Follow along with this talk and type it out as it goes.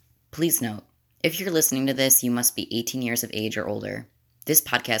Please note, if you're listening to this, you must be 18 years of age or older. This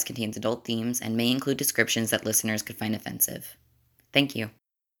podcast contains adult themes and may include descriptions that listeners could find offensive. Thank you.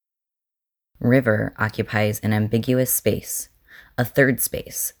 River occupies an ambiguous space, a third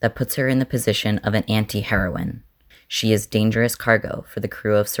space that puts her in the position of an anti-heroine. She is dangerous cargo for the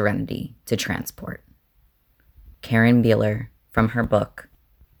crew of Serenity to transport. Karen Beeler, from her book,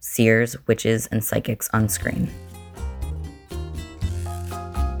 Seers, Witches, and Psychics on Screen.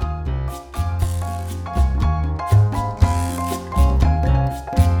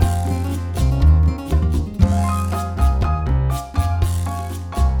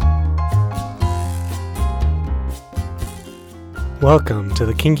 Welcome to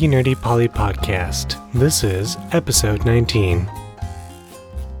the Kinky Nerdy Poly Podcast. This is episode 19.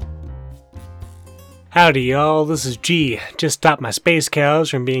 Howdy y'all, this is G. Just stopped my space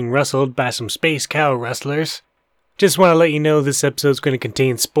cows from being rustled by some space cow rustlers. Just want to let you know this episode's going to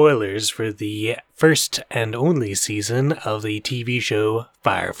contain spoilers for the first and only season of the TV show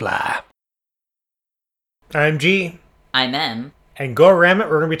Firefly. I'm G. I'm M. And go ram it,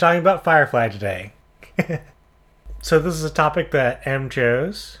 we're going to be talking about Firefly today. So this is a topic that M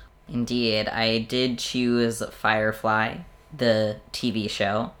chose. Indeed, I did choose Firefly, the TV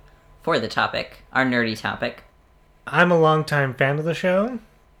show, for the topic, our nerdy topic. I'm a longtime fan of the show.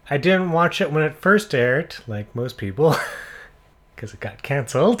 I didn't watch it when it first aired, like most people, because it got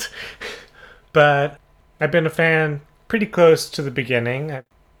canceled. But I've been a fan pretty close to the beginning.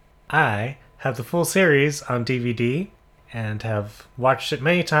 I have the full series on DVD and have watched it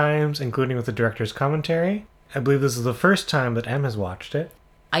many times, including with the director's commentary. I believe this is the first time that M has watched it.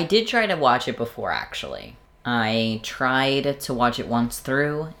 I did try to watch it before, actually. I tried to watch it once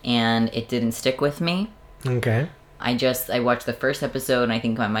through, and it didn't stick with me. Okay. I watched the first episode, and I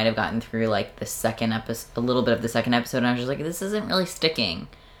think I might have gotten through, like, the second episode, a little bit of the second episode, and I was just like, this isn't really sticking.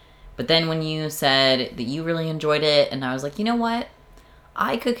 But then when you said that you really enjoyed it, and I was like, you know what?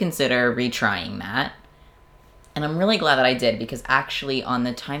 I could consider retrying that. And I'm really glad that I did, because actually on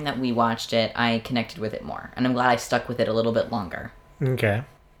the time that we watched it, I connected with it more. And I'm glad I stuck with it a little bit longer. Okay.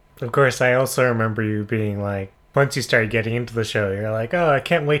 Of course, I also remember you being like, once you started getting into the show, you're like, oh, I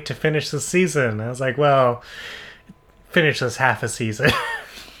can't wait to finish the season. I was like, well, finish this half a season.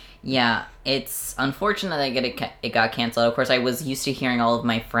 Yeah, it's unfortunate that it got canceled. Of course, I was used to hearing all of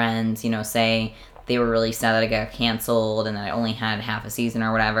my friends, say they were really sad that it got canceled and that I only had half a season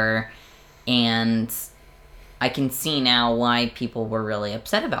or whatever. And I can see now why people were really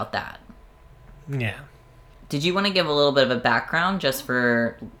upset about that. Yeah. Did you want to give a little bit of a background just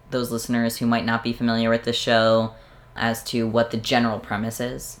for those listeners who might not be familiar with the show as to what the general premise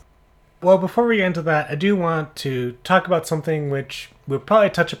is? Well, before we get into that, I do want to talk about something which we'll probably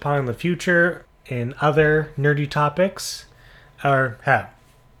touch upon in the future in other nerdy topics, or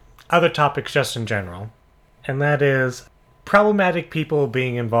other topics just in general. And that is problematic people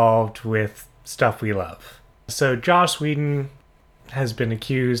being involved with stuff we love. So Joss Whedon has been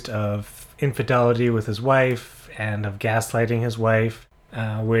accused of infidelity with his wife and of gaslighting his wife,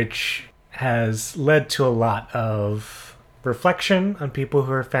 which has led to a lot of reflection on people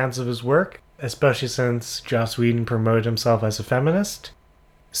who are fans of his work, especially since Joss Whedon promoted himself as a feminist.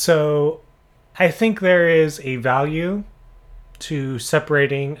 So I think there is a value to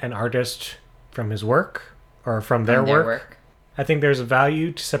separating an artist from his work, or from their work. I think there's a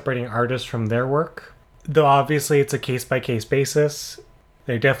value to separating artists from their work. Though obviously it's a case-by-case basis.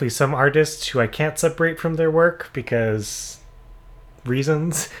 There are definitely some artists who I can't separate from their work because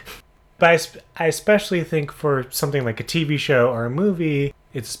reasons. But I especially think for something like a TV show or a movie,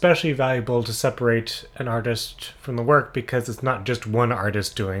 it's especially valuable to separate an artist from the work because it's not just one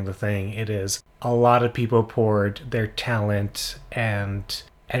artist doing the thing. It is a lot of people poured their talent and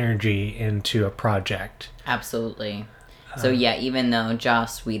energy into a project. Absolutely. So yeah, even though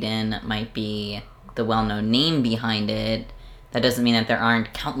Joss Whedon might be the well-known name behind it, that doesn't mean that there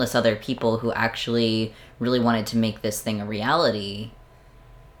aren't countless other people who actually really wanted to make this thing a reality,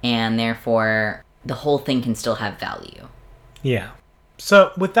 and therefore the whole thing can still have value. Yeah.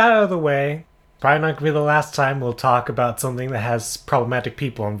 So with that out of the way, probably not going to be the last time we'll talk about something that has problematic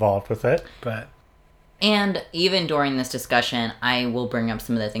people involved with it, but... And even during this discussion, I will bring up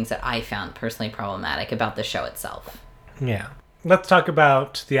some of the things that I found personally problematic about the show itself. Yeah. Let's talk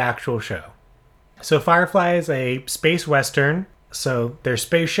about the actual show. So Firefly is a space western, so they're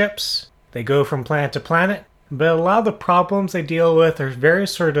spaceships. They go from planet to planet, but a lot of the problems they deal with are very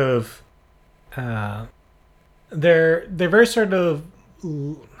sort of... they're very sort of...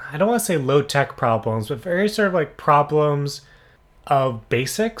 I don't want to say low-tech problems, but very sort of like problems of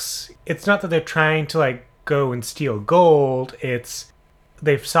basics. It's not that they're trying to like go and steal gold. It's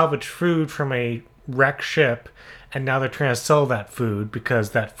they've salvaged food from a wrecked ship, and now they're trying to sell that food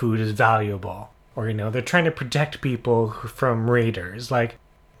because that food is valuable. Or, they're trying to protect people from raiders. Like,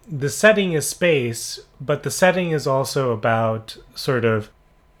 the setting is space, but the setting is also about sort of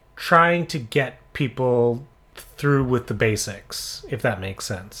trying to get people through with the basics, if that makes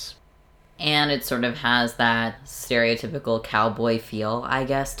sense. And it sort of has that stereotypical cowboy feel, I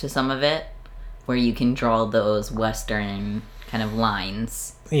guess, to some of it, where you can draw those Western kind of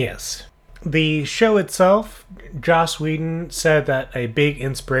lines. Yes. The show itself, Joss Whedon said that a big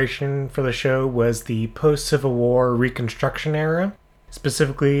inspiration for the show was the post-Civil War Reconstruction era,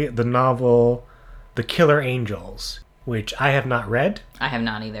 specifically the novel The Killer Angels, which I have not read. I have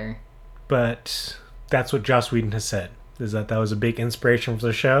not either. But that's what Joss Whedon has said, is that was a big inspiration for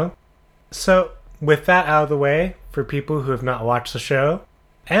the show. So, with that out of the way, for people who have not watched the show,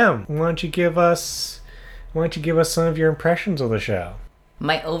 Em, why don't you give us some of your impressions of the show?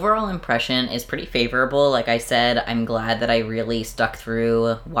 My overall impression is pretty favorable. Like I said, I'm glad that I really stuck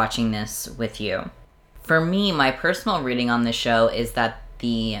through watching this with you. For me, my personal reading on the show is that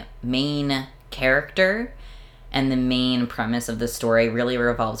the main character and the main premise of the story really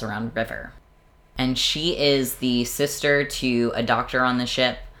revolves around River. And she is the sister to a doctor on the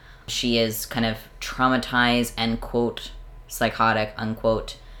ship. She is kind of traumatized and, quote, psychotic,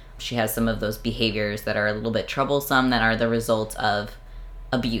 unquote. She has some of those behaviors that are a little bit troublesome that are the result of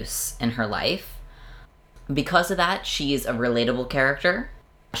abuse in her life. Because of that, she's a relatable character.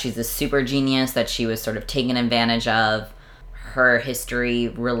 She's a super genius that she was sort of taken advantage of. Her history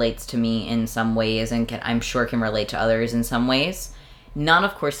relates to me in some ways and I'm sure can relate to others in some ways. Not,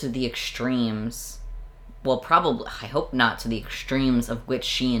 of course, to the extremes. Well, probably, I hope not to the extremes of which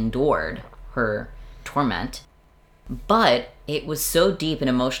she endured her torment. But it was so deep and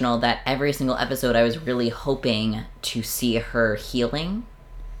emotional that every single episode I was really hoping to see her healing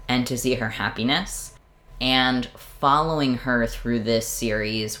and to see her happiness. And following her through this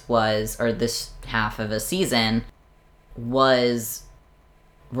series this half of a season, was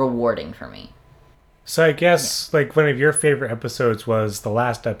rewarding for me. So I guess, one of your favorite episodes was the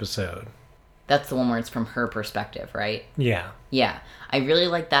last episode. That's the one where it's from her perspective, right? Yeah. Yeah. I really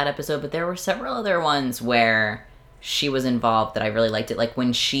liked that episode, but there were several other ones where she was involved that I really liked it. Like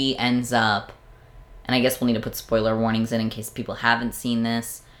when she ends up, and I guess we'll need to put spoiler warnings in case people haven't seen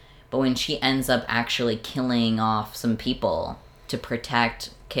this, but when she ends up actually killing off some people to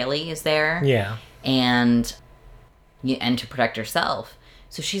protect Kaylee is there. Yeah. And to protect herself.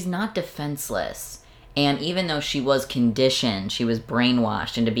 So she's not defenseless. And even though she was conditioned, she was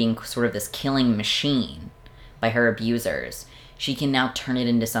brainwashed into being sort of this killing machine by her abusers, she can now turn it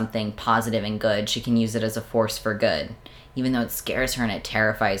into something positive and good. She can use it as a force for good, even though it scares her and it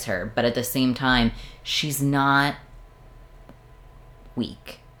terrifies her. But at the same time, she's not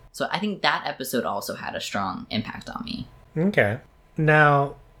weak. So I think that episode also had a strong impact on me. Okay.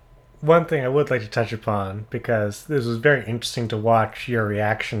 Now, one thing I would like to touch upon, because this was very interesting to watch your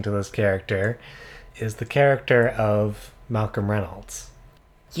reaction to this character, is the character of Malcolm Reynolds.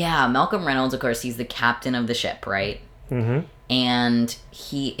 Yeah, Malcolm Reynolds, of course, he's the captain of the ship, right? Mm-hmm. And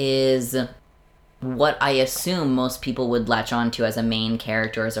he is what I assume most people would latch onto as a main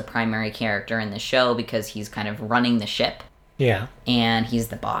character, as a primary character in the show, because he's kind of running the ship. Yeah. And he's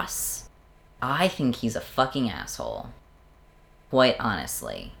the boss. I think he's a fucking asshole. Quite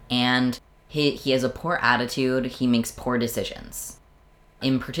honestly. And he has a poor attitude. He makes poor decisions.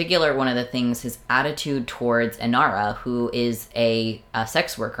 In particular, one of the things, his attitude towards Inara, who is a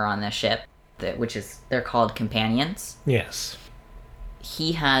sex worker on this ship, they're called companions. Yes.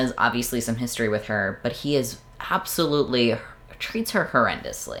 He has obviously some history with her, but he is absolutely treats her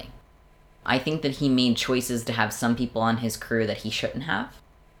horrendously. I think that he made choices to have some people on his crew that he shouldn't have.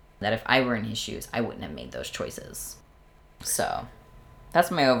 That if I were in his shoes, I wouldn't have made those choices. So,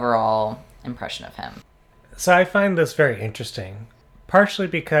 that's my overall impression of him. So I find this very interesting. Partially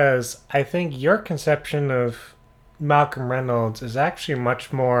because I think your conception of Malcolm Reynolds is actually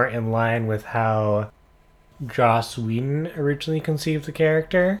much more in line with how Joss Whedon originally conceived the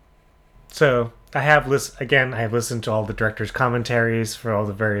character. So I have listened to all the director's commentaries for all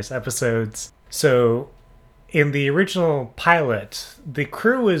the various episodes. So in the original pilot, the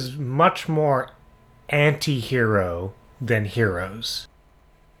crew is much more anti-hero than heroes.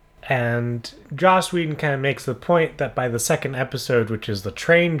 And Joss Whedon kind of makes the point that by the second episode, which is the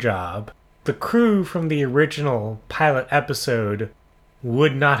train job, the crew from the original pilot episode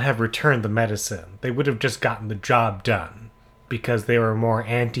would not have returned the medicine. They would have just gotten the job done because they were more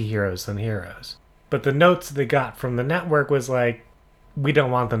anti-heroes than heroes. But the notes they got from the network was like, we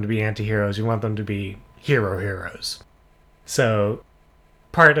don't want them to be anti-heroes, we want them to be heroes. So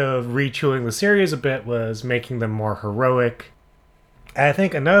part of retooling the series a bit was making them more heroic. And I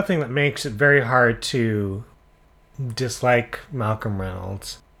think another thing that makes it very hard to dislike Malcolm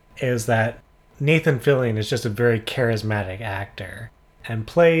Reynolds is that Nathan Fillion is just a very charismatic actor and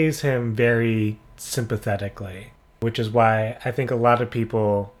plays him very sympathetically, which is why I think a lot of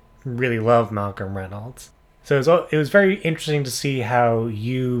people really love Malcolm Reynolds. So it was very interesting to see how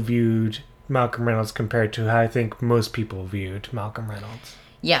you viewed Malcolm Reynolds compared to how I think most people viewed Malcolm Reynolds.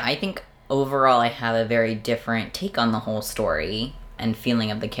 Yeah, I think overall I have a very different take on the whole story and feeling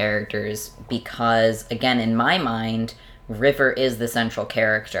of the characters because, again, in my mind, River is the central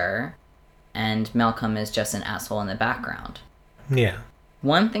character and Malcolm is just an asshole in the background. Yeah.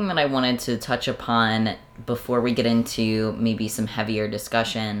 One thing that I wanted to touch upon before we get into maybe some heavier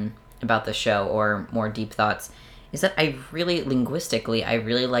discussion about the show or more deep thoughts is that linguistically, I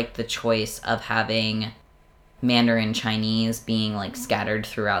really like the choice of having Mandarin Chinese being like scattered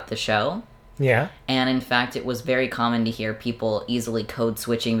throughout the show. Yeah. And in fact, it was very common to hear people easily code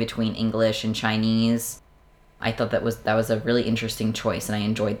switching between English and Chinese. I thought that was a really interesting choice, and I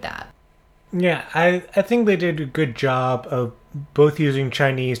enjoyed that. Yeah, I think they did a good job of both using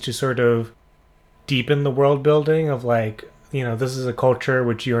Chinese to sort of deepen the world building of like, this is a culture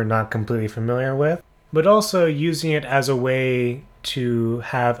which you are not completely familiar with, but also using it as a way to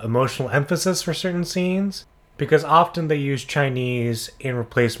have emotional emphasis for certain scenes, because often they use Chinese in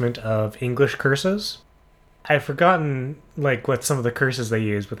replacement of English curses. I've forgotten like what some of the curses they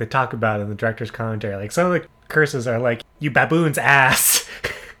use, but they talk about in the director's commentary. Like some of the curses are like, "You baboon's ass,"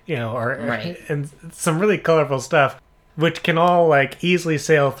 Right. And some really colorful stuff, which can all like easily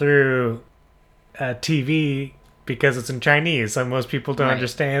sail through TV because it's in Chinese, so most people don't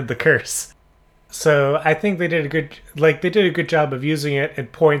understand the curse. So I think they did a good job of using it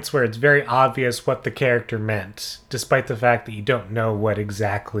at points where it's very obvious what the character meant, despite the fact that you don't know what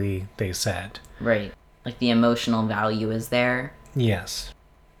exactly they said. Right. Like the emotional value is there. Yes.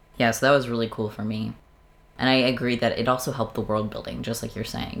 Yeah, so that was really cool for me. And I agree that it also helped the world building, just like you're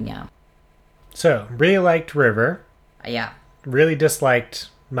saying, yeah. So, really liked River. Yeah. Really disliked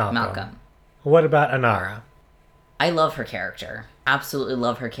Malcolm. What about Anara? I love her character. Absolutely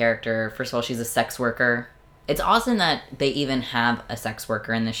love her character. First of all, she's a sex worker. It's awesome that they even have a sex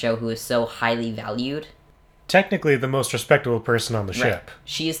worker in the show who is so highly valued. Technically the most respectable person on the ship.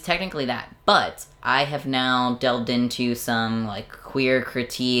 She is technically that. But I have now delved into some like queer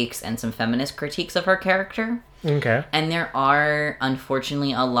critiques and some feminist critiques of her character. Okay. And there are,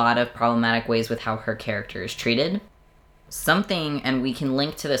 unfortunately, a lot of problematic ways with how her character is treated. And we can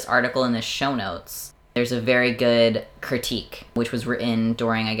link to this article in the show notes. There's a very good critique, which was written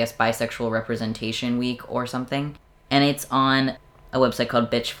during, I guess, Bisexual Representation Week or something. And it's on a website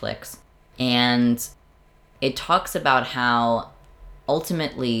called Bitchflix. And it talks about how,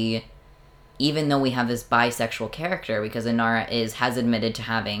 ultimately, even though we have this bisexual character, because Anara has admitted to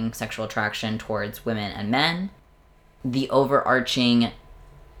having sexual attraction towards women and men, the overarching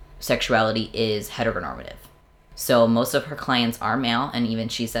sexuality is heteronormative. So most of her clients are male, and even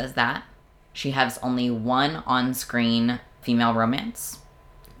she says that. She has only one on-screen female romance.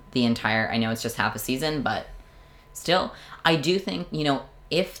 I know it's just half a season, but still, I do think,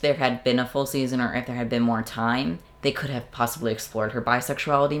 if there had been a full season or if there had been more time, they could have possibly explored her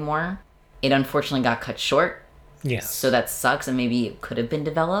bisexuality more. It unfortunately got cut short. Yes. So that sucks, and maybe it could have been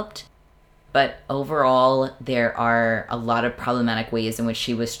developed. But overall, there are a lot of problematic ways in which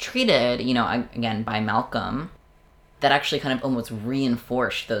she was treated, again, by Malcolm, that actually kind of almost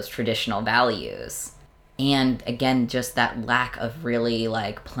reinforced those traditional values. And again, just that lack of really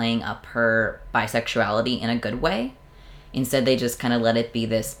like playing up her bisexuality in a good way. Instead, they just kind of let it be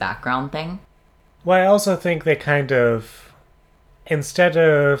this background thing. Well, I also think they kind of,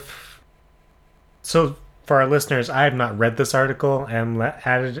 so for our listeners, I have not read this article and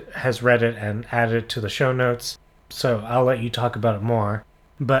has read it and added it to the show notes, so I'll let you talk about it more.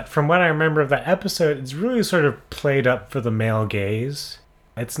 But from what I remember of that episode, it's really sort of played up for the male gaze.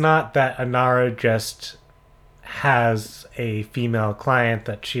 It's not that Anara just has a female client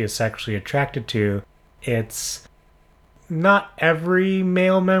that she is sexually attracted to. It's not every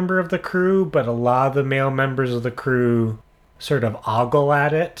male member of the crew, but a lot of the male members of the crew sort of ogle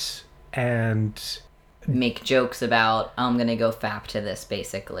at it and make jokes about, I'm gonna go fap to this,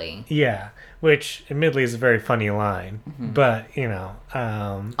 basically. Yeah, which admittedly is a very funny line, but,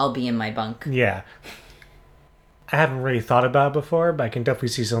 I'll be in my bunk. Yeah. I haven't really thought about it before, but I can definitely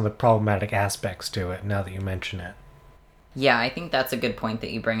see some of the problematic aspects to it now that you mention it. Yeah, I think that's a good point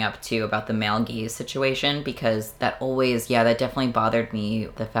that you bring up, too, about the male gaze situation, because that definitely bothered me,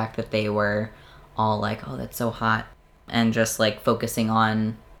 the fact that they were all like, oh, that's so hot. and just, like, focusing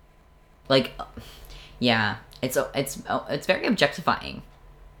on, like, yeah, it's very objectifying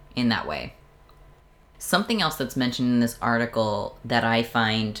in that way. Something else that's mentioned in this article that I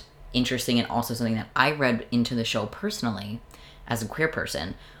find interesting, and also something that I read into the show personally as a queer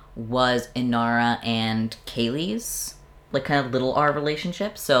person, was Inara and Kaylee's, like, kind of little R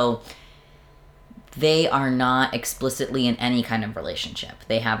relationship. So they are not explicitly in any kind of relationship.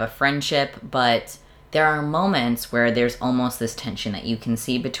 They have a friendship, but there are moments where there's almost this tension that you can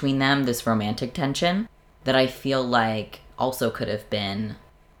see between them, this romantic tension, that I feel like also could have been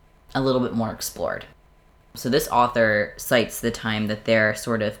a little bit more explored. So this author cites the time that they're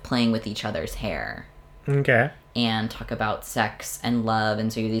sort of playing with each other's hair. Okay. And talk about sex and love,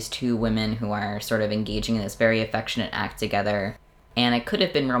 and so you're these two women who are sort of engaging in this very affectionate act together. And it could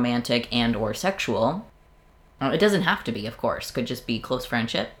have been romantic and or sexual. It doesn't have to be, of course. Could just be close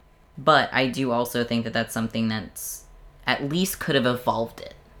friendship. But I do also think that that's something that's at least could have evolved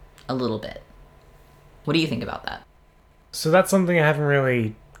it a little bit. What do you think about that? So that's something I haven't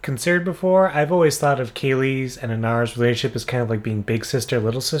really considered before. I've always thought of Kaylee's and Inara's relationship as kind of like being big sister,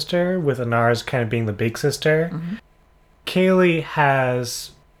 little sister, with Inara's kind of being the big sister. Mm-hmm. Kaylee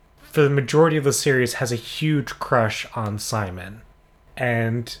has, for the majority of the series, has a huge crush on Simon.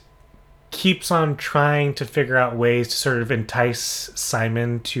 And keeps on trying to figure out ways to sort of entice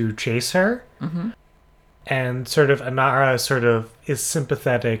Simon to chase her. Mm-hmm. And sort of Inara sort of is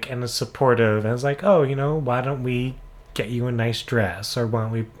sympathetic and is supportive and is like, oh, why don't we get you a nice dress, or why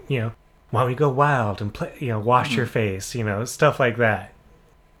don't we go wild and play, wash your face, stuff like that.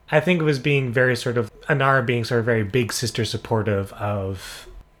 I think it was being very sort of, Inara being sort of very big sister supportive of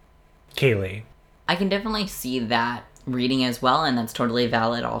Kaylee. I can definitely see that reading as well, and that's totally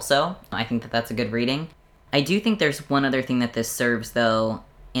valid also. I think that that's a good reading. I do think there's one other thing that this serves, though,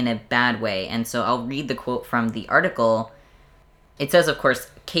 in a bad way, and so I'll read the quote from the article. It says, of course,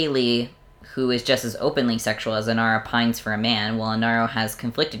 Kaylee, who is just as openly sexual as Inara, pines for a man, while Inara has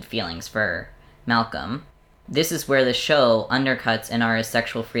conflicted feelings for Malcolm. This is where the show undercuts Inara's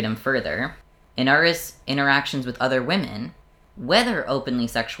sexual freedom further. Inara's interactions with other women, whether openly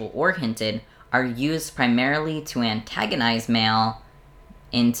sexual or hinted, are used primarily to antagonize Mal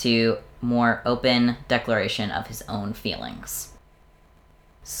into more open declaration of his own feelings.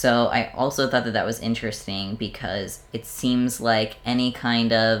 So I also thought that was interesting, because it seems like any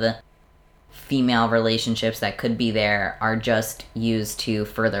kind of female relationships that could be there are just used to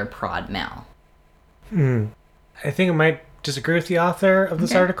further prod Mal. I think I might disagree with the author of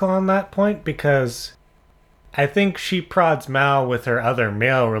this article on that point, because I think she prods Mal with her other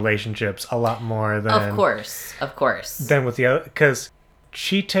male relationships a lot more than... Of course. Than with the other... Because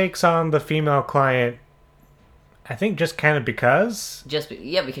she takes on the female client, I think, just kind of because...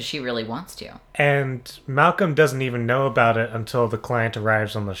 because she really wants to. And Malcolm doesn't even know about it until the client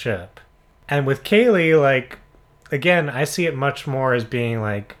arrives on the ship. And with Kaylee, like, again, I see it much more as being,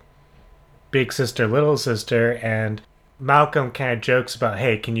 like, big sister, little sister, and Malcolm kind of jokes about,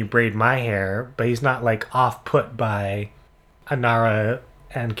 hey, can you braid my hair? But he's not, like, off-put by Inara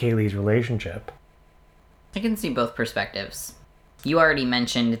and Kaylee's relationship. I can see both perspectives. You already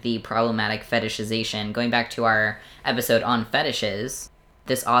mentioned the problematic fetishization. Going back to our episode on fetishes,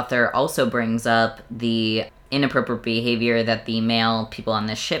 this author also brings up the inappropriate behavior that the male people on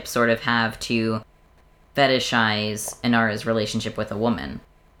this ship sort of have to fetishize Inara's relationship with a woman.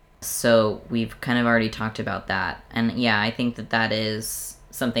 So we've kind of already talked about that. And yeah, I think that is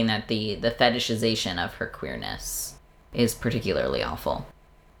something that the fetishization of her queerness is particularly awful.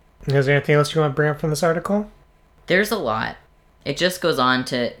 Is there anything else you want to bring up from this article? There's a lot. It just goes on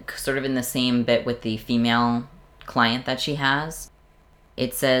to sort of in the same bit with the female client that she has.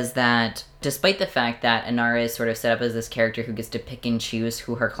 It says that despite the fact that Inara is sort of set up as this character who gets to pick and choose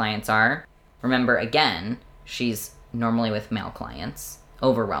who her clients are, remember, again, she's normally with male clients,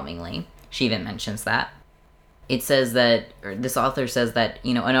 overwhelmingly. She even mentions that. It says that, or this author says that,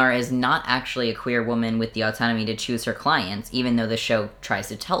 Inara is not actually a queer woman with the autonomy to choose her clients, even though the show tries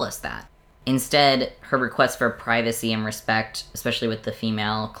to tell us that. Instead, her request for privacy and respect, especially with the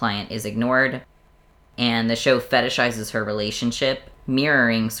female client, is ignored, and the show fetishizes her relationship,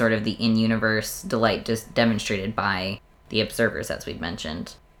 mirroring sort of the in-universe delight just demonstrated by the observers, as we've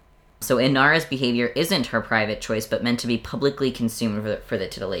mentioned. So Inara's behavior isn't her private choice, but meant to be publicly consumed for the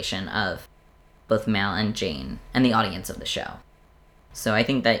titillation of both Mal and Jane, and the audience of the show. So I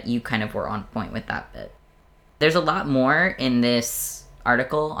think that you kind of were on point with that bit. There's a lot more in this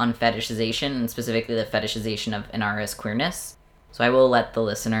article on fetishization, and specifically the fetishization of Inara's queerness. So I will let the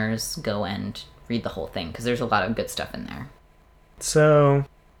listeners go and read the whole thing, because there's a lot of good stuff in there. So,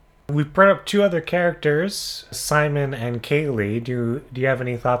 We've brought up two other characters, Simon and Kaylee. Do you have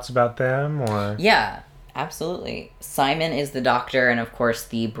any thoughts about them, or? Yeah, absolutely. Simon is the doctor and, of course,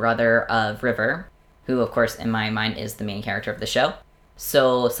 the brother of River, who, of course, in my mind is the main character of the show.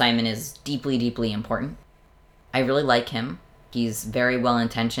 So Simon is deeply, deeply important. I really like him. He's very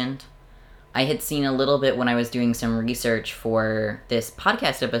well-intentioned. I had seen a little bit when I was doing some research for this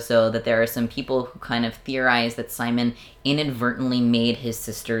podcast episode that there are some people who kind of theorize that Simon inadvertently made his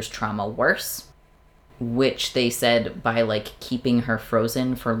sister's trauma worse, which they said by, like, keeping her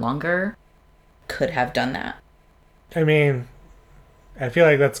frozen for longer could have done that. I mean, I feel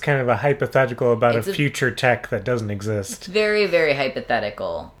like that's kind of a hypothetical about a future tech that doesn't exist. Very, very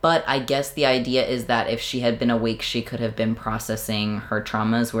hypothetical. But I guess the idea is that if she had been awake, she could have been processing her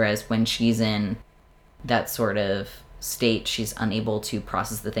traumas, whereas when she's in that sort of state, she's unable to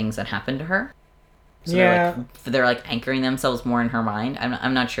process the things that happened to her. So they're like anchoring themselves more in her mind.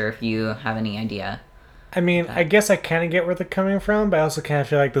 I'm not sure if you have any idea. I mean, I guess I kind of get where they're coming from, but I also kind of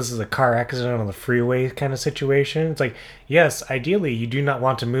feel like this is a car accident on the freeway kind of situation. It's like, yes, ideally you do not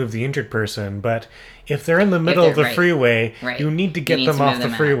want to move the injured person, but if they're in the middle of the freeway, you need to get them off the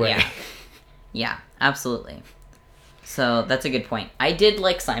freeway. Yeah, absolutely. So that's a good point. I did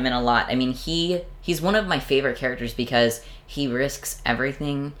like Simon a lot. I mean, he's one of my favorite characters because he risks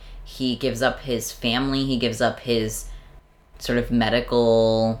everything. He gives up his family. He gives up his sort of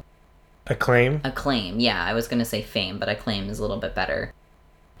medical... Acclaim, yeah. I was going to say fame, but acclaim is a little bit better.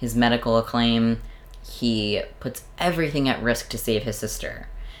 His medical acclaim, he puts everything at risk to save his sister.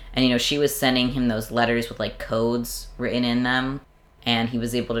 And, she was sending him those letters with, like, codes written in them, and he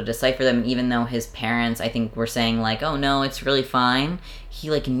was able to decipher them, even though his parents, I think, were saying, like, oh, no, it's really fine. He,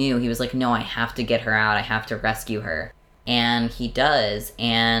 like, knew. He was like, no, I have to get her out. I have to rescue her. And he does,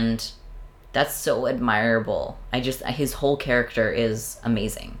 and that's so admirable. His whole character is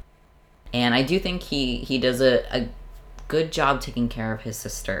amazing. And I do think he does a good job taking care of his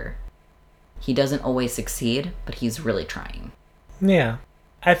sister. He doesn't always succeed, but he's really trying. Yeah.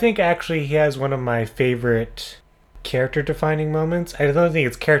 I think actually he has one of my favorite character-defining moments. I don't think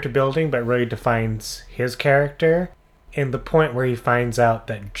it's character building, but really defines his character in the point where he finds out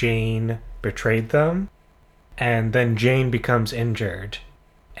that Jane betrayed them, and then Jane becomes injured.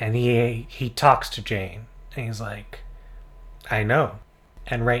 And he talks to Jane, and he's like, I know.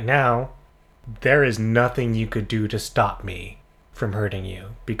 And right now, there is nothing you could do to stop me from hurting you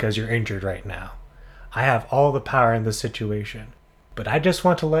because you're injured right now. I have all the power in this situation, but I just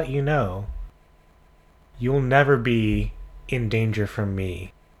want to let you know you'll never be in danger from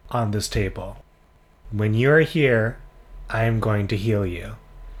me on this table. When you are here, I am going to heal you.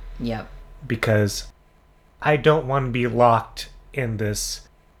 Yep. Because I don't want to be locked in this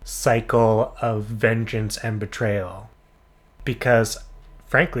cycle of vengeance and betrayal. Because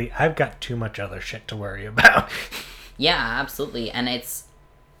frankly, I've got too much other shit to worry about. Yeah, absolutely. And it's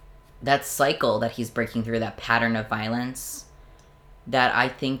that cycle that he's breaking through, that pattern of violence, that I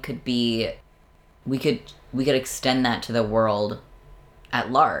think could be... We could extend that to the world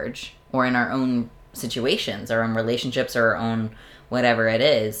at large, or in our own situations, our own relationships, or our own whatever it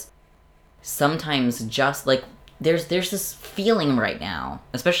is. Sometimes just, like, there's this feeling right now,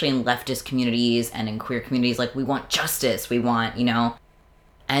 especially in leftist communities and in queer communities, like, we want justice, we want,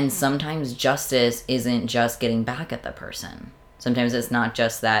 And sometimes justice isn't just getting back at the person. Sometimes it's not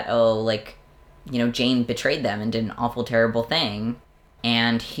just that, Jane betrayed them and did an awful, terrible thing,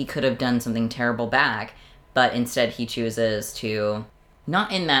 and he could have done something terrible back, but instead he chooses to,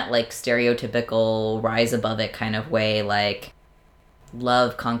 not in that, like, stereotypical rise above it kind of way, like,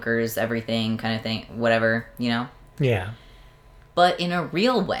 love conquers everything kind of thing, whatever, Yeah. But in a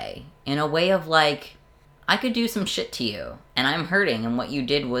real way, in a way of, like, I could do some shit to you, and I'm hurting, and what you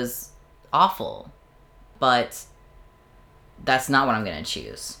did was awful. But that's not what I'm going to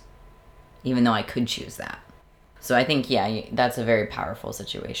choose, even though I could choose that. So I think, yeah, that's a very powerful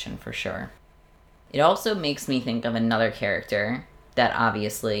situation for sure. It also makes me think of another character that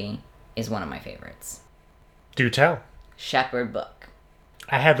obviously is one of my favorites. Do tell. Shepherd Book.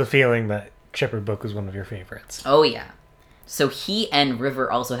 I had the feeling that Shepherd Book was one of your favorites. Oh, yeah. So he and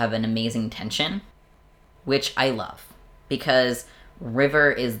River also have an amazing tension, which I love, because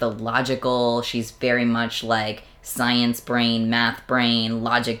River is the logical, she's very much like science brain, math brain,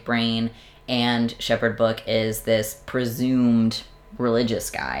 logic brain, and Shepherd Book is this presumed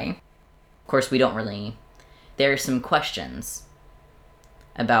religious guy. Of course, we don't really... There are some questions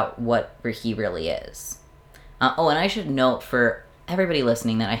about what he really is. And I should note for everybody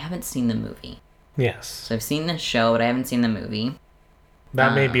listening that I haven't seen the movie. Yes. So I've seen the show, but I haven't seen the movie.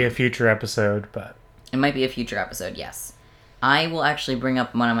 That may be a future episode, but... It might be a future episode, yes. I will actually bring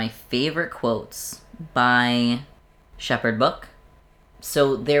up one of my favorite quotes by Shepherd Book.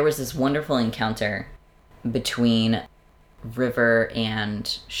 So there was this wonderful encounter between River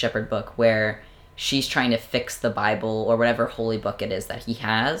and Shepherd Book where she's trying to fix the Bible or whatever holy book it is that he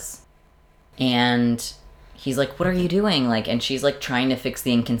has. And he's like, what are you doing? Like, and she's like trying to fix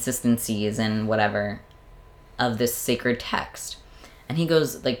the inconsistencies and whatever of this sacred text. And he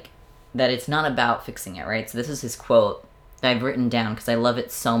goes like that it's not about fixing it, right? So this is his quote that I've written down because I love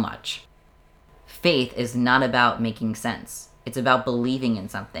it so much. Faith is not about making sense. It's about believing in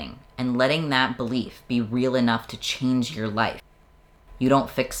something and letting that belief be real enough to change your life. You don't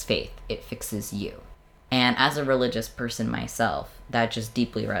fix faith, it fixes you. And as a religious person myself, that just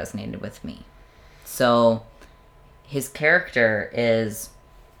deeply resonated with me. So his character is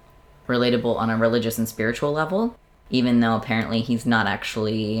relatable on a religious and spiritual level, even though apparently he's not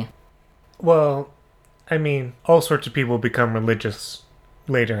actually... Well, I mean, all sorts of people become religious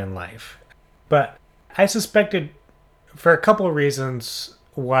later in life. But I suspected, for a couple of reasons,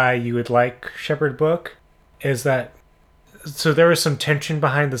 why you would like Shepherd Book, is that... So there was some tension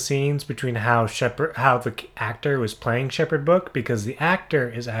behind the scenes between how the actor was playing Shepherd Book, because the actor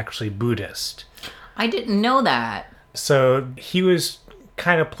is actually Buddhist. I didn't know that. So he was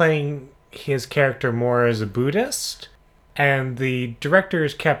kind of playing his character more as a Buddhist, and the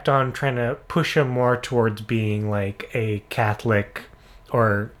directors kept on trying to push him more towards being like a Catholic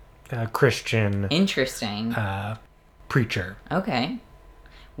or a Christian Interesting. Preacher. Okay.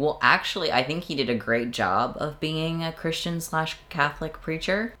 Well, actually, I think he did a great job of being a Christian/Catholic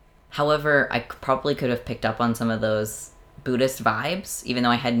preacher. However, I probably could have picked up on some of those Buddhist vibes, even though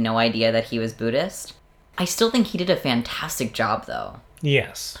I had no idea that he was Buddhist. I still think he did a fantastic job, though.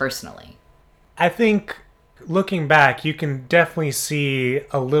 Yes. Personally. I think, looking back, you can definitely see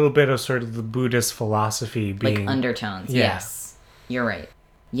a little bit of sort of the Buddhist philosophy being... Like undertones, Yeah. Yes. You're right.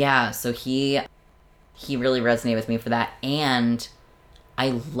 Yeah, so he really resonated with me for that, and I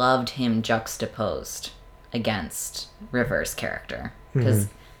loved him juxtaposed against River's character. Because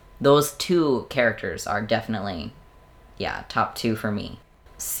those two characters are definitely, top two for me.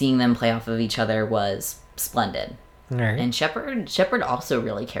 Seeing them play off of each other was splendid. Right. And Shepherd also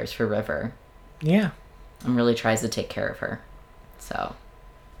really cares for River. Yeah. And really tries to take care of her. So.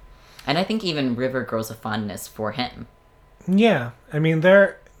 And I think even River grows a fondness for him. Yeah. I mean,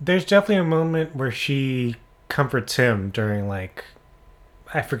 there's definitely a moment where she comforts him during, like...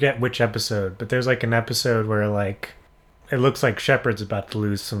 I forget which episode, but there's, like, an episode where, like... It looks like Shepherd's about to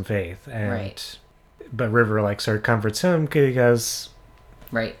lose some faith. And, Right. But River, like, sort of comforts him because...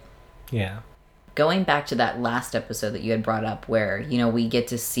 Right. Yeah. Going back to that last episode that you had brought up where, we get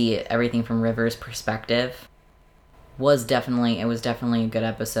to see everything from River's perspective was definitely a good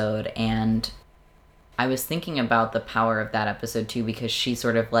episode. And I was thinking about the power of that episode too, because she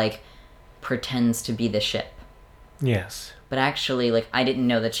sort of like pretends to be the ship. Yes. But actually, like, I didn't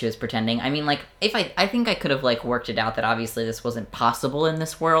know that she was pretending. I mean, like, I think I could have, like, worked it out that obviously this wasn't possible in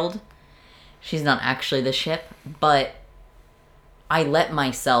this world. She's not actually the ship, but I let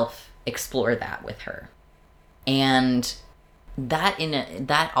myself explore that with her. And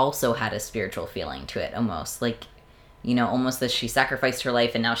that also had a spiritual feeling to it, almost. Like, almost that she sacrificed her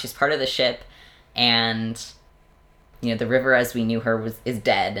life and now she's part of the ship, and, the River as we knew her is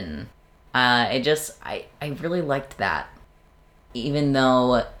dead, and I really liked that. Even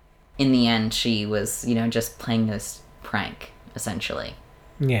though, in the end, she was, just playing this prank, essentially.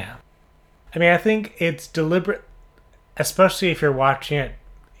 Yeah. I mean, I think it's deliberate, especially if you're watching it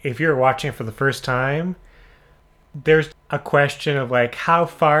for the first time. There's a question of, like, how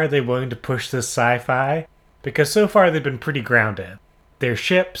far are they willing to push this sci-fi? Because so far they've been pretty grounded. There's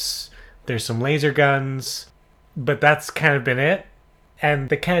ships, there's some laser guns, but that's kind of been it. And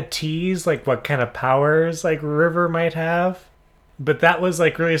they kind of tease, like, what kind of powers, like, River might have. But that was,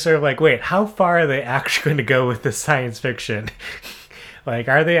 like, really sort of like, wait, how far are they actually going to go with this science fiction? Like,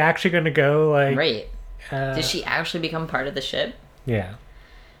 are they actually going to go, like... Right. Did she actually become part of the ship? Yeah.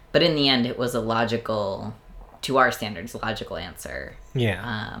 But in the end, it was a logical, to our standards, logical answer.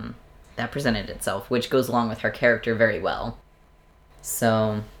 Yeah. That presented itself, which goes along with her character very well.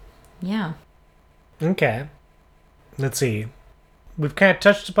 So, yeah. Okay. Let's see. We've kind of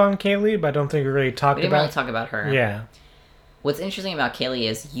touched upon Kaylee, but I don't think we really talked about... We didn't really talk about her. Yeah. What's interesting about Kaylee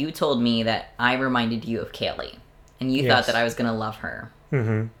is you told me that I reminded you of Kaylee. And you Yes. thought that I was going to love her.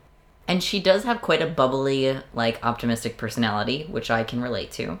 Mm-hmm. And she does have quite a bubbly, like, optimistic personality, which I can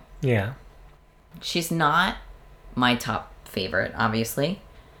relate to. Yeah. She's not my top favorite, obviously.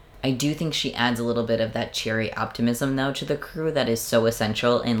 I do think she adds a little bit of that cheery optimism, though, to the crew that is so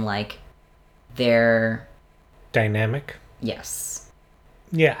essential in, like, their... Dynamic. Yes.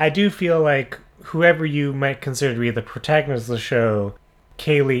 Yeah, I do feel like whoever you might consider to be the protagonist of the show,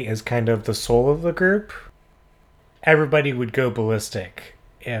 Kaylee is kind of the soul of the group. Everybody would go ballistic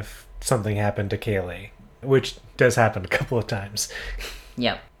if something happened to Kaylee, which does happen a couple of times.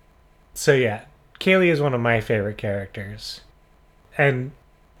 Yep. So yeah, Kaylee is one of my favorite characters. And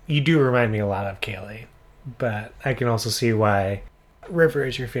you do remind me a lot of Kaylee, but I can also see why River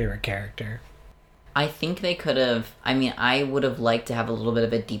is your favorite character. I think they could have... I mean, I would have liked to have a little bit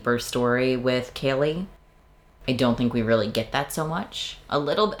of a deeper story with Kaylee. I don't think we really get that so much. A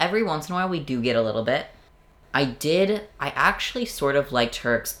little... Every once in a while, we do get a little bit. I actually sort of liked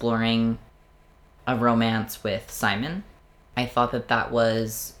her exploring a romance with Simon. I thought that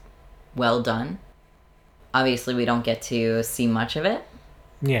was well done. Obviously, we don't get to see much of it.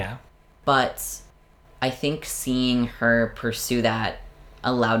 Yeah. But I think seeing her pursue that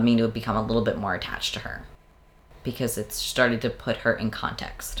allowed me to become a little bit more attached to her. Because it started to put her in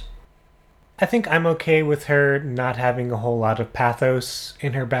context. I think I'm okay with her not having a whole lot of pathos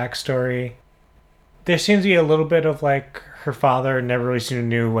in her backstory. There seems to be a little bit of, like, her father never really seemed to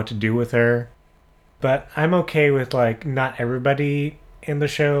knew what to do with her. But I'm okay with, like, not everybody in the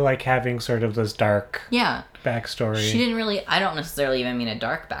show, like, having sort of this dark backstory. She didn't really... I don't necessarily even mean a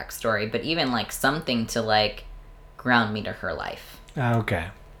dark backstory, but even, like, something to, like, ground me to her life. Okay.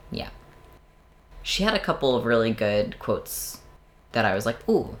 Yeah. She had a couple of really good quotes that I was like,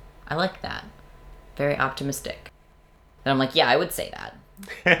 ooh, I like that. Very optimistic. And I'm like, yeah, I would say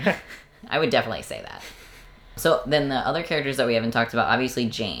that. I would definitely say that. So then the other characters that we haven't talked about, obviously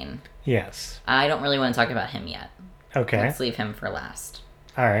Jane. Yes. I don't really want to talk about him yet. Okay. Let's leave him for last.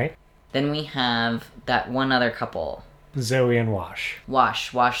 All right. Then we have that one other couple. Zoe and Wash.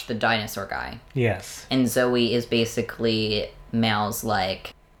 Wash the dinosaur guy. Yes. And Zoe is basically Mal's,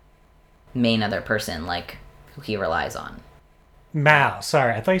 like, main other person, like, who he relies on. Mal.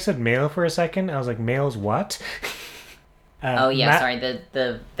 Sorry, I thought you said male for a second. I was like, male's what? Sorry.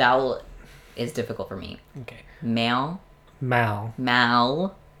 The vowel is difficult for me. Okay. Mal.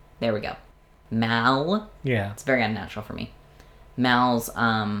 There we go. Mal. Yeah. It's very unnatural for me. Mal's,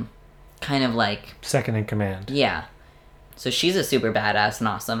 kind of like... second in command. Yeah. So she's a super badass and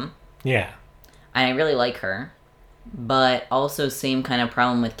awesome. Yeah. And I really like her. But also same kind of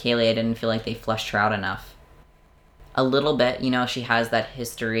problem with Kaylee. I didn't feel like they fleshed her out enough. A little bit, she has that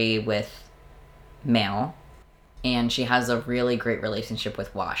history with Mal. And she has a really great relationship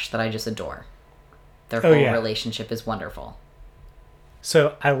with Wash that I just adore. Their whole relationship is wonderful.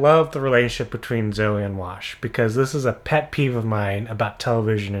 So I love the relationship between Zoe and Wash because this is a pet peeve of mine about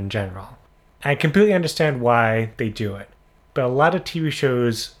television in general. I completely understand why they do it. But a lot of TV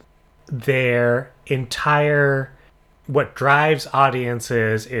shows, their entire... what drives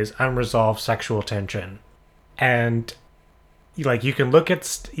audiences is unresolved sexual tension. And... like you can look at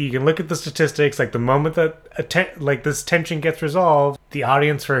the statistics. Like the moment that this tension gets resolved, the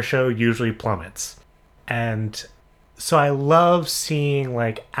audience for a show usually plummets. And so I love seeing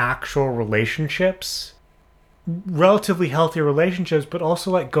like actual relationships, relatively healthy relationships, but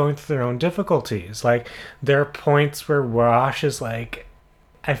also like going through their own difficulties. Like there are points where Wash is like,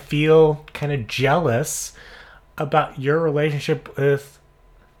 I feel kind of jealous about your relationship with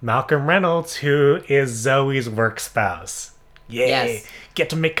Malcolm Reynolds, who is Zoe's work spouse. Yay! Yes. Get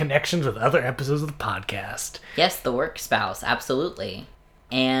to make connections with other episodes of the podcast. Yes, the work spouse, absolutely.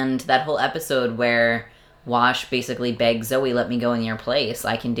 And that whole episode where Wash basically begs Zoe, let me go in your place,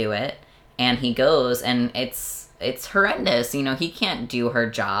 I can do it. And he goes, and it's horrendous. He can't do her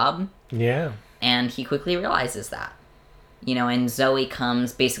job. Yeah. And he quickly realizes that. And Zoe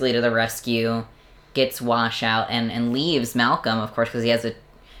comes basically to the rescue, gets Wash out, and leaves Malcolm, of course, because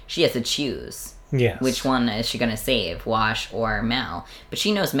she has to choose. Yes. Which one is she going to save, Wash or Mal? But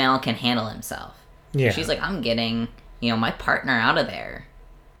she knows Mal can handle himself. Yeah. She's like, I'm getting, my partner out of there.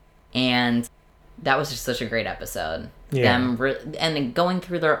 And that was just such a great episode. Yeah. And going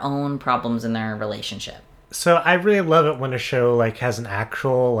through their own problems in their relationship. So I really love it when a show, like, has an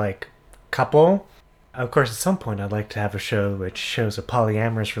actual, like, couple. Of course, at some point I'd like to have a show which shows a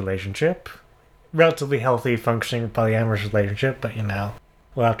polyamorous relationship. Relatively healthy, functioning polyamorous relationship, but,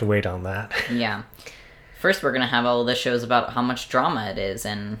 we'll have to wait on that. Yeah. First, we're going to have all the shows about how much drama it is,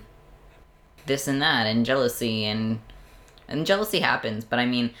 and this and that, and jealousy, and jealousy happens. But,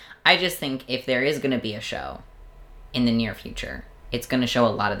 I just think if there is going to be a show in the near future, it's going to show a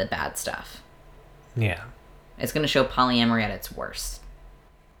lot of the bad stuff. Yeah. It's going to show polyamory at its worst.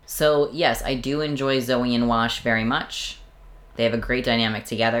 So, yes, I do enjoy Zoe and Wash very much. They have a great dynamic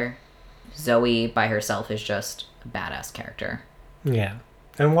together. Zoe, by herself, is just a badass character. Yeah.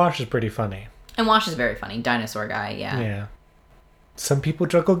 And Wash is pretty funny. And Wash is very funny. Dinosaur guy, yeah. Yeah. Some people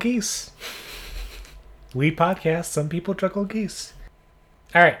juggle geese. We podcast, some people juggle geese.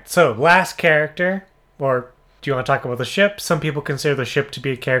 Alright, so last character, or do you want to talk about the ship? Some people consider the ship to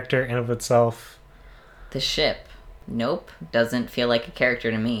be a character in of itself. The ship. Nope. Doesn't feel like a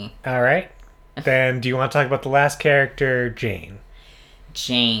character to me. Alright. Then do you want to talk about the last character, Jane?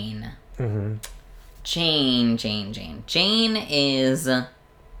 Jane. Mm-hmm. Jane. Jane is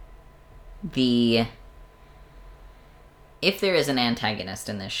the... If there is an antagonist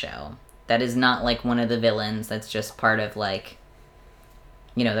in this show, that is not like one of the villains that's just part of like,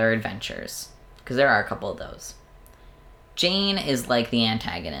 you know, their adventures. Because there are a couple of those. Jane is like the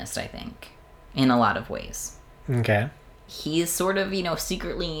antagonist, I think, in a lot of ways. Okay. He is sort of, you know,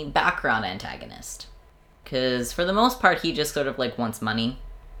 secretly background antagonist. Because for the most part, he just sort of like wants money.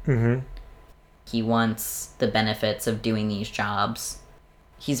 Mm-hmm. He wants the benefits of doing these jobs.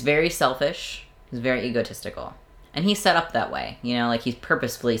 He's very selfish. He's very egotistical. And he's set up that way, you know, like he's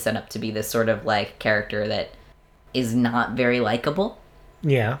purposefully set up to be this sort of like character that is not very likable.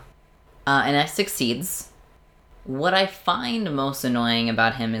 Yeah. And that succeeds. What I find most annoying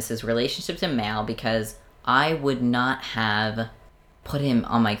about him is his relationship to Mal, because I would not have put him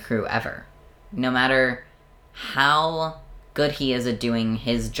on my crew ever. No matter how good he is at doing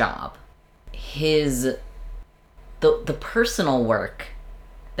his job, the personal work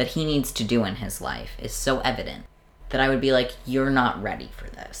that he needs to do in his life is so evident that I would be like, you're not ready for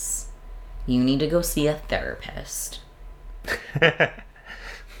this. You need to go see a therapist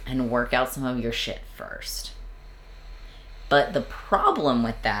and work out some of your shit first. But the problem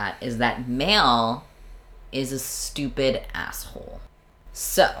with that is that Mal is a stupid asshole.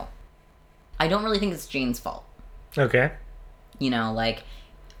 So, I don't really think it's Jane's fault. Okay. You know, like,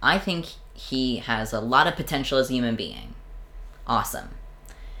 I think he has a lot of potential as a human being. Awesome.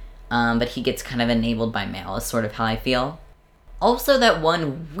 But he gets kind of enabled by Mal, is sort of how I feel. Also, that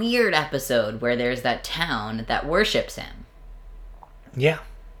one weird episode where there's that town that worships him. Yeah.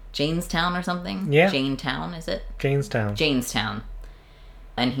 Janestown or something? Yeah. Janetown, is it? Janestown. Janestown.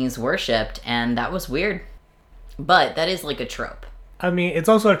 And he's worshipped, and that was weird. But that is like a trope. I mean, it's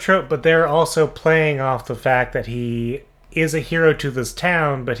also a trope, but they're also playing off the fact that he is a hero to this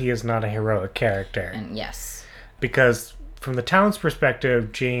town, but he is not a heroic character. And yes. Because from the town's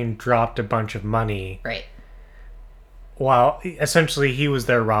perspective, Jane dropped a bunch of money. Right. While essentially he was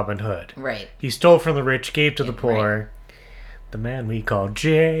their Robin Hood. Right. He stole from the rich, gave to the Right. poor. The man we call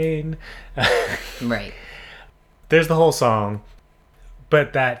Jane. Right. There's the whole song.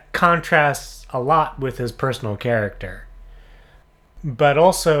 But that contrasts a lot with his personal character. But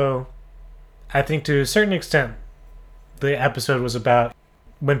also, I think to a certain extent, the episode was about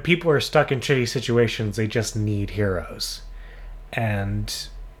when people are stuck in shitty situations, they just need heroes. And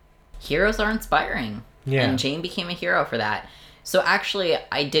Heroes are inspiring. yeah. And Jane became a hero for that. So actually,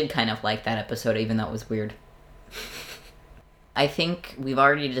 I did kind of like that episode, even though it was weird. I think we've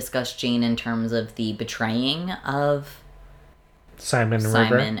already discussed Jane in terms of the betraying of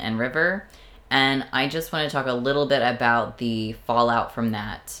Simon and River. And I just want to talk a little bit about the fallout from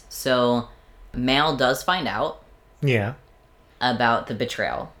that. So, Mal does find out Yeah. about the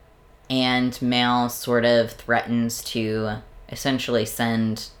betrayal. And Mal sort of threatens to essentially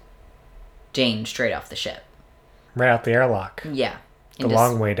send Jane straight off the ship. Right out the airlock. Yeah. The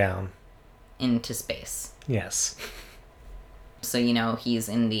long way down. Into space. Yes. So, you know, he's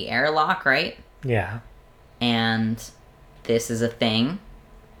in the airlock, right? Yeah. And this is a thing.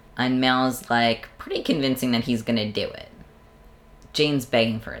 And Mal's, like, pretty convincing that he's gonna do it. Jane's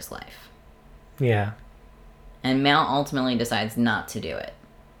begging for his life. Yeah. And Mal ultimately decides not to do it.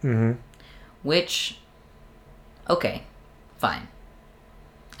 Mm-hmm. Which, okay, fine.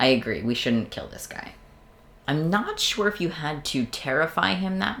 I agree, we shouldn't kill this guy. I'm not sure if you had to terrify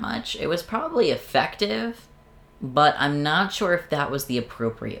him that much. It was probably effective, but I'm not sure if that was the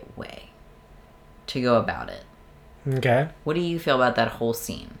appropriate way to go about it. Okay. What do you feel about that whole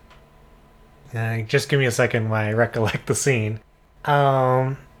scene? Just give me a second while I recollect the scene.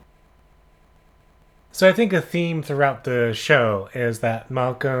 So I think a theme throughout the show is that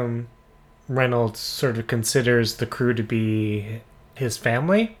Malcolm Reynolds sort of considers the crew to be his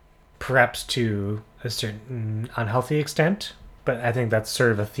family, perhaps to a certain unhealthy extent, but I think that's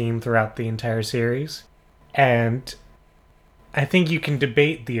sort of a theme throughout the entire series. And I think you can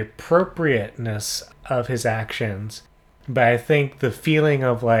debate the appropriateness of his actions, but I think the feeling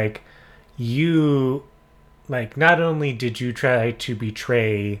of like, you, like, not only did you try to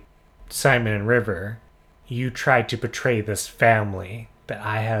betray Simon and River, you tried to betray this family that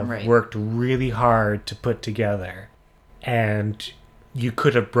I have worked really hard to put together. And you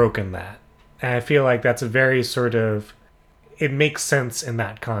could have broken that. And I feel like that's a very sort of... It makes sense in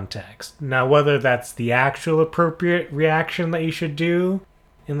that context. Now, whether that's the actual appropriate reaction that you should do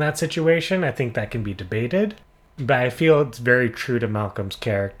in that situation, I think that can be debated. But I feel it's very true to Malcolm's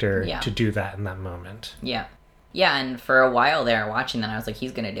character Yeah. to do that in that moment. Yeah. Yeah, and for a while there, watching that, I was like,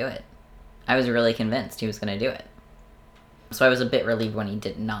 he's going to do it. I was really convinced he was going to do it. So I was a bit relieved when he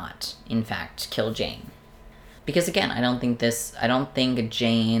did not, in fact, kill Jane. Because, again, I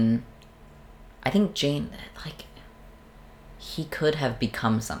think Jane, like, he could have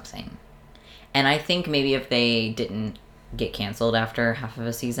become something. And I think maybe if they didn't get canceled after half of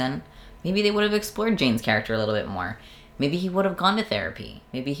a season, maybe they would have explored Jane's character a little bit more. Maybe he would have gone to therapy.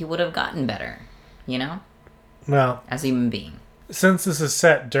 Maybe he would have gotten better, you know? Well, As a human being. since this is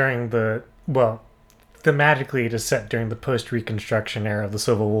set during the... Well, thematically it is set during the post-Reconstruction era of the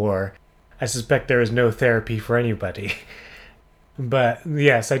Civil War, I suspect there is no therapy for anybody. But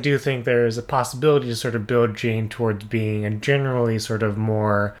yes, I do think there is a possibility to sort of build Jane towards being a generally sort of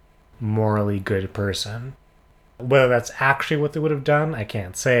more morally good person. Whether that's actually what they would have done, I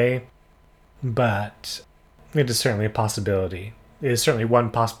can't say. But it is certainly a possibility. It is certainly one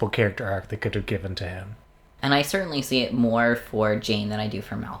possible character arc they could have given to him. And I certainly see it more for Jane than I do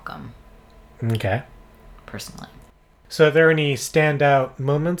for Malcolm, Okay. personally. So are there any standout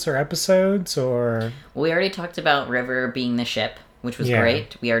moments or episodes or... We already talked about River being the ship, which was Yeah.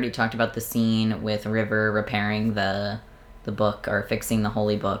 great. We already talked about the scene with River repairing the book or fixing the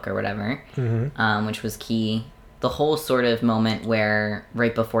holy book or whatever, which was key. The whole sort of moment where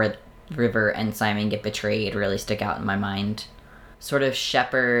right before River and Simon get betrayed really stick out in my mind. Sort of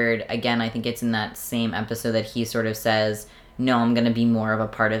Shepard, again, I think it's in that same episode that he sort of says, no, I'm going to be more of a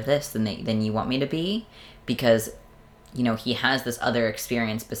part of this than you want me to be, because, you know, he has this other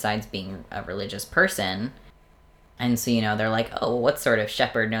experience besides being a religious person. And so, you know, they're like, oh, what sort of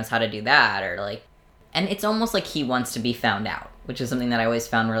shepherd knows how to do that? Or like, and it's almost like he wants to be found out, which is something that I always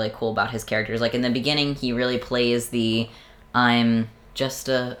found really cool about his characters. Like in the beginning, he really plays the, I'm just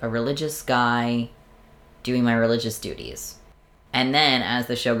a religious guy doing my religious duties. And then as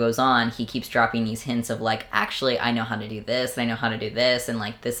the show goes on, he keeps dropping these hints of like, actually, I know how to do this, I know how to do this, and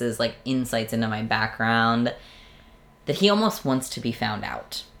like, this is like insights into my background, that he almost wants to be found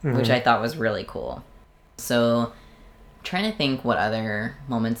out, which I thought was really cool. So, trying to think what other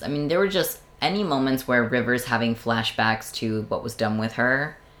moments, I mean, there were just any moments where River's having flashbacks to what was done with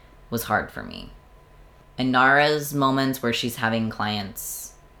her was hard for me. And Nara's moments where she's having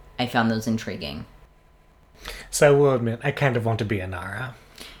clients, I found those intriguing. So I will admit, I kind of want to be a Nara.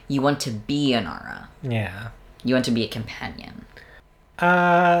 You want to be a Nara. Yeah. You want to be a companion.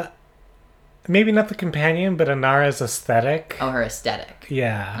 Maybe not the companion, but Anara's aesthetic. Oh, her aesthetic.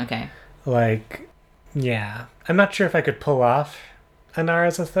 Yeah. Okay. Like, yeah. I'm not sure if I could pull off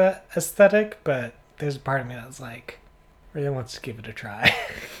Anara's aesthetic, but there's a part of me that's like, really wants to give it a try.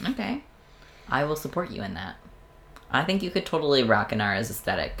 Okay. I will support you in that. I think you could totally rock Anara's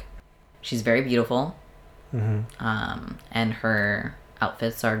aesthetic. She's very beautiful. And her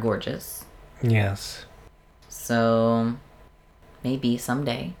outfits are gorgeous. Yes. So, maybe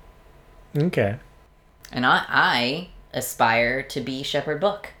someday. Okay. And I aspire to be Shepherd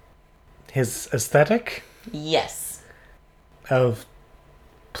Book. His aesthetic Yes. of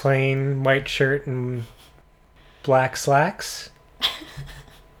plain white shirt and black slacks.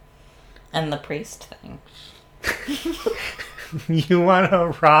 And the priest thing. You want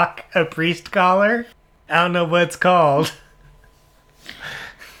to rock a priest collar? I don't know what it's called.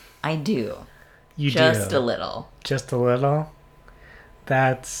 I do. You Just do. a little. Just a little?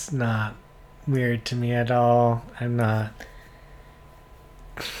 That's not weird to me at all. I'm not...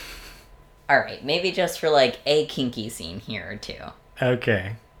 Alright, maybe just for like a kinky scene here or two.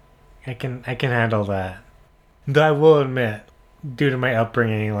 Okay. I can handle that. Though I will admit, due to my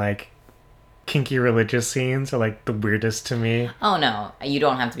upbringing, like, kinky religious scenes are like the weirdest to me. Oh no, you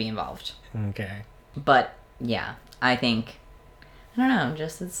don't have to be involved. Okay. But yeah, I think, I don't know,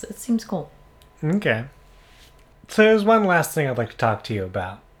 just it seems cool. Okay. So there's one last thing I'd like to talk to you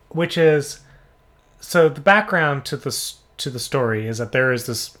about, which is, so the background to the story is that there is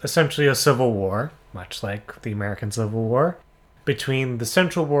this essentially a civil war, much like the American Civil War, between the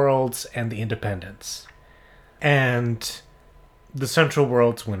Central Worlds and the Independents. And the Central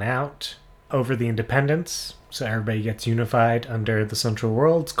Worlds went out over the Independents, so everybody gets unified under the Central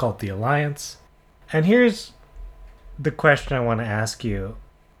Worlds called the Alliance. And here's the question I want to ask you.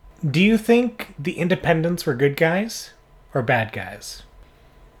 Do you think the Independents were good guys or bad guys?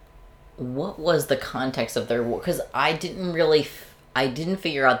 What was the context of their war? Because I didn't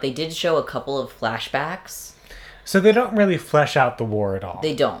figure out. They did show a couple of flashbacks. So they don't really flesh out the war at all.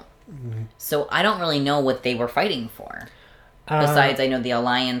 They don't. So I don't really know what they were fighting for. Besides, I know the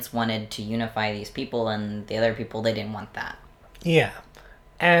Alliance wanted to unify these people, and the other people, they didn't want that. Yeah.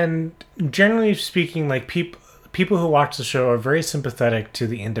 And generally speaking, like, people who watch the show are very sympathetic to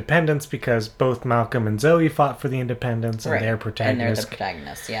the Independents because both Malcolm and Zoe fought for the Independents and they're protagonists. And they're the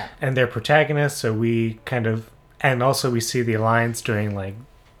protagonists, yeah. And they're protagonists, so we kind of... And also we see the Alliance doing, like,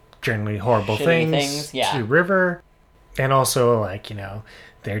 generally horrible things to River. And also, like, you know,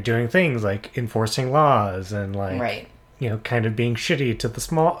 they're doing things like enforcing laws and, like... You know, kind of being shitty to the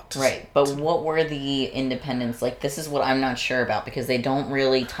small... But what were the Independents like? This is what I'm not sure about, because they don't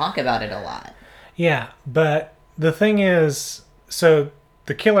really talk about it a lot. Yeah, but the thing is... So,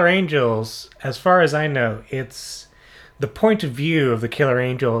 the Killer Angels, as far as I know, it's... The point of view of the Killer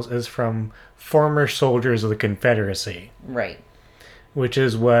Angels is from former soldiers of the Confederacy. Right. Which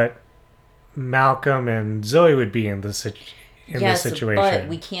is what Malcolm and Zoe would be in this situation. But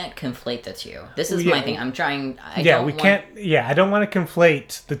we can't conflate the two. This is my thing. I'm trying... I don't want to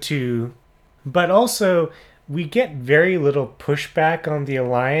conflate the two. But also, we get very little pushback on the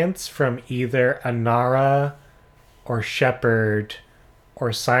Alliance from either Anara or Shepard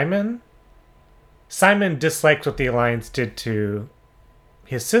or Simon. Simon dislikes what the Alliance did to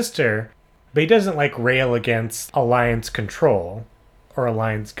his sister, but he doesn't, like, rail against Alliance control or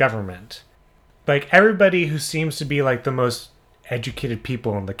Alliance government. Like, everybody who seems to be, like, the most educated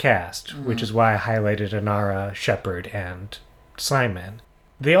people in the cast, which is why I highlighted Anara, Shepard, and Simon.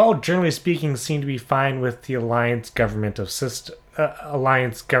 They all, generally speaking, seem to be fine with the Alliance government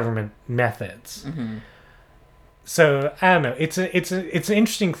Alliance government methods. Mm-hmm. So I don't know. It's an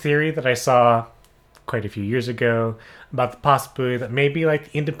interesting theory that I saw quite a few years ago about the possibility that maybe,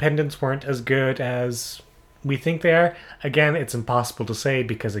 like, the Independents weren't as good as we think they are. Again, it's impossible to say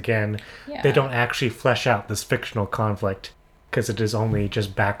because, again, they don't actually flesh out this fictional conflict, because it is only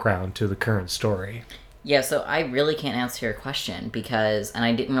just background to the current story. Yeah, so I really can't answer your question because, and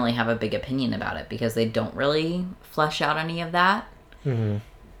I didn't really have a big opinion about it because they don't really flesh out any of that. Mm-hmm.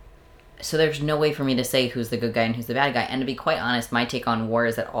 So there's no way for me to say who's the good guy and who's the bad guy. And to be quite honest, my take on war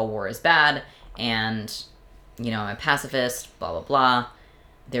is that all war is bad, and, you know, I'm a pacifist, blah, blah, blah.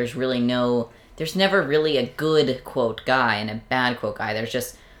 There's never really a good, quote, guy and a bad, quote, guy. There's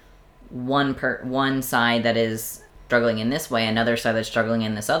just one side that is struggling in this way, another side that's struggling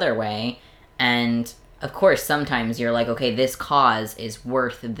in this other way, and of course sometimes you're like, okay, this cause is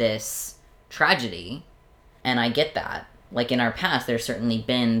worth this tragedy, and I get that. Like, in our past, there's certainly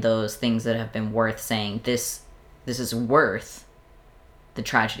been those things that have been worth saying, this is worth the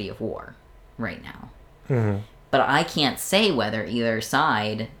tragedy of war right now. Mm-hmm. But I can't say whether either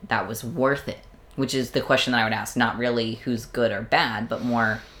side that was worth it, which is the question that I would ask, not really who's good or bad, but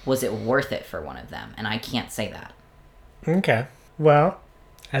more, was it worth it for one of them? And I can't say that. Okay. Well,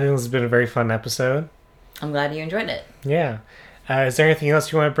 I think this has been a very fun episode. I'm glad you enjoyed it. Yeah. Is there anything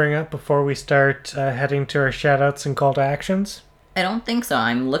else you want to bring up before we start heading to our shout-outs and call to actions? I don't think so.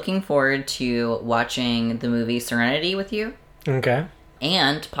 I'm looking forward to watching the movie Serenity with you. Okay.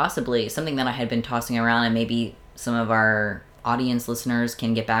 And possibly something that I had been tossing around, and maybe some of our audience listeners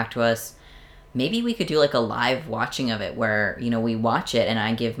can get back to us. Maybe we could do like a live watching of it where, you know, we watch it and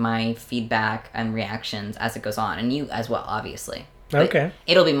I give my feedback and reactions as it goes on. And you as well, obviously. Okay.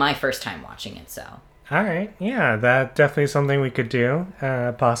 But it'll be my first time watching it, so. All right. Yeah, that definitely is something we could do,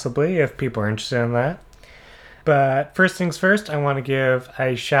 possibly, if people are interested in that. But first things first, I want to give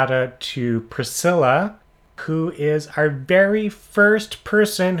a shout out to Priscilla, who is our very first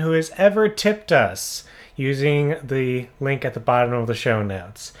person who has ever tipped us using the link at the bottom of the show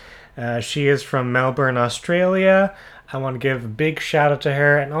notes. She is from Melbourne, Australia. I want to give a big shout out to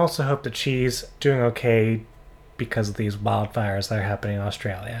her and also hope that she's doing okay because of these wildfires that are happening in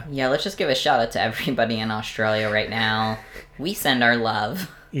Australia. Yeah, let's just give a shout out to everybody in Australia right now. We send our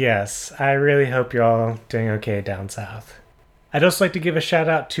love. Yes, I really hope you're all doing okay down south. I'd also like to give a shout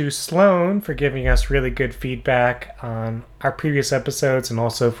out to Sloan for giving us really good feedback on our previous episodes and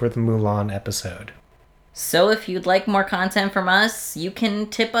also for the Mulan episode. So if you'd like more content from us, you can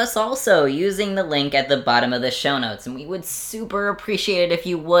tip us also using the link at the bottom of the show notes. And we would super appreciate it if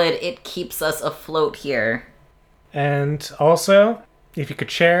you would. It keeps us afloat here. And also, if you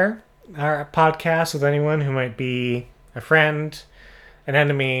could share our podcast with anyone who might be a friend, an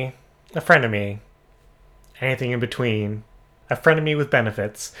enemy, a frenemy, anything in between, a frenemy with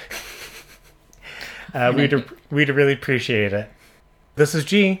benefits, we'd really appreciate it. This is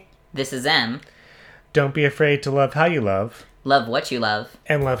G. This is M. Don't be afraid to love how you love. Love what you love.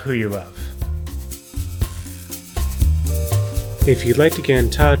 And love who you love. If you'd like to get in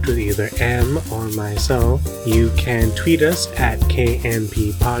touch with either M or myself, you can tweet us at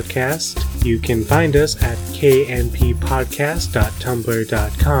KNP Podcast. You can find us at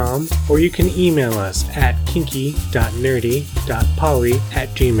knppodcast.tumblr.com, or you can email us at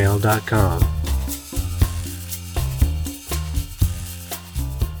kinky.nerdy.poly@gmail.com.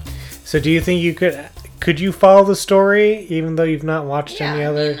 So do you think you could you follow the story even though you've not watched any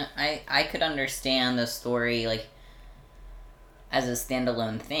other? I could understand the story like as a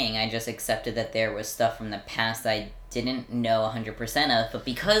standalone thing. I just accepted that there was stuff from the past I didn't know 100% of, but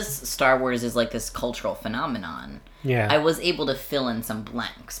because Star Wars is like this cultural phenomenon, I was able to fill in some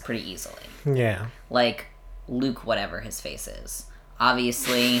blanks pretty easily. Yeah. Like Luke, whatever his face is.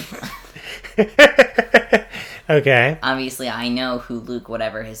 Obviously. Okay. Obviously, I know who Luke,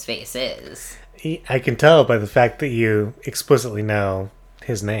 whatever his face is. I can tell by the fact that you explicitly know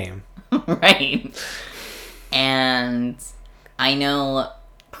his name. Right. And I know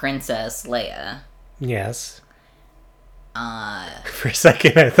Princess Leia. Yes. For a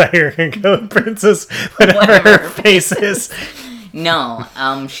second, I thought you were going to go with Princess, whatever her face is. No,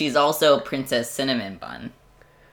 she's also Princess Cinnamon Bun.